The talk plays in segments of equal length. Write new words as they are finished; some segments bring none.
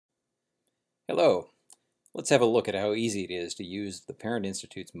Hello. Let's have a look at how easy it is to use the Parent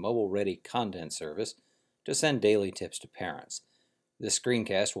Institute's mobile-ready content service to send daily tips to parents. This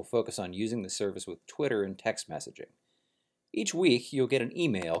screencast will focus on using the service with Twitter and text messaging. Each week, you'll get an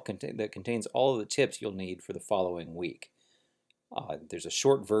email that contains all of the tips you'll need for the following week. There's a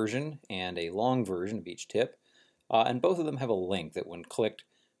short version and a long version of each tip, and both of them have a link that, when clicked,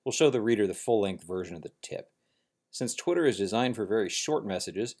 will show the reader the full-length version of the tip. Since Twitter is designed for very short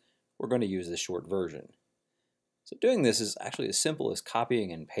messages, we're going to use the short version. So doing this is actually as simple as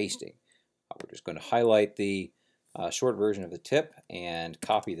copying and pasting. We're just going to highlight the short version of the tip and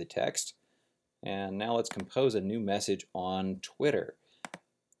copy the text. And now let's compose a new message on Twitter.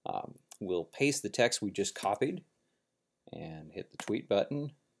 We'll paste the text we just copied and hit the tweet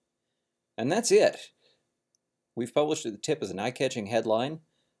button. And that's it. We've published the tip as an eye-catching headline,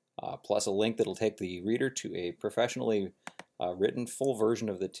 plus a link that'll take the reader to a professionally written full version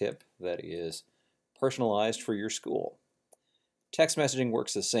of the tip that is personalized for your school. Text messaging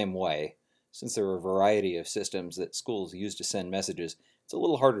works the same way. Since there are a variety of systems that schools use to send messages, it's a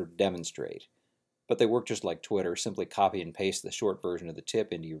little harder to demonstrate. But they work just like Twitter. Simply copy and paste the short version of the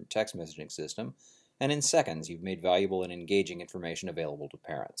tip into your text messaging system, and in seconds you've made valuable and engaging information available to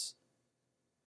parents.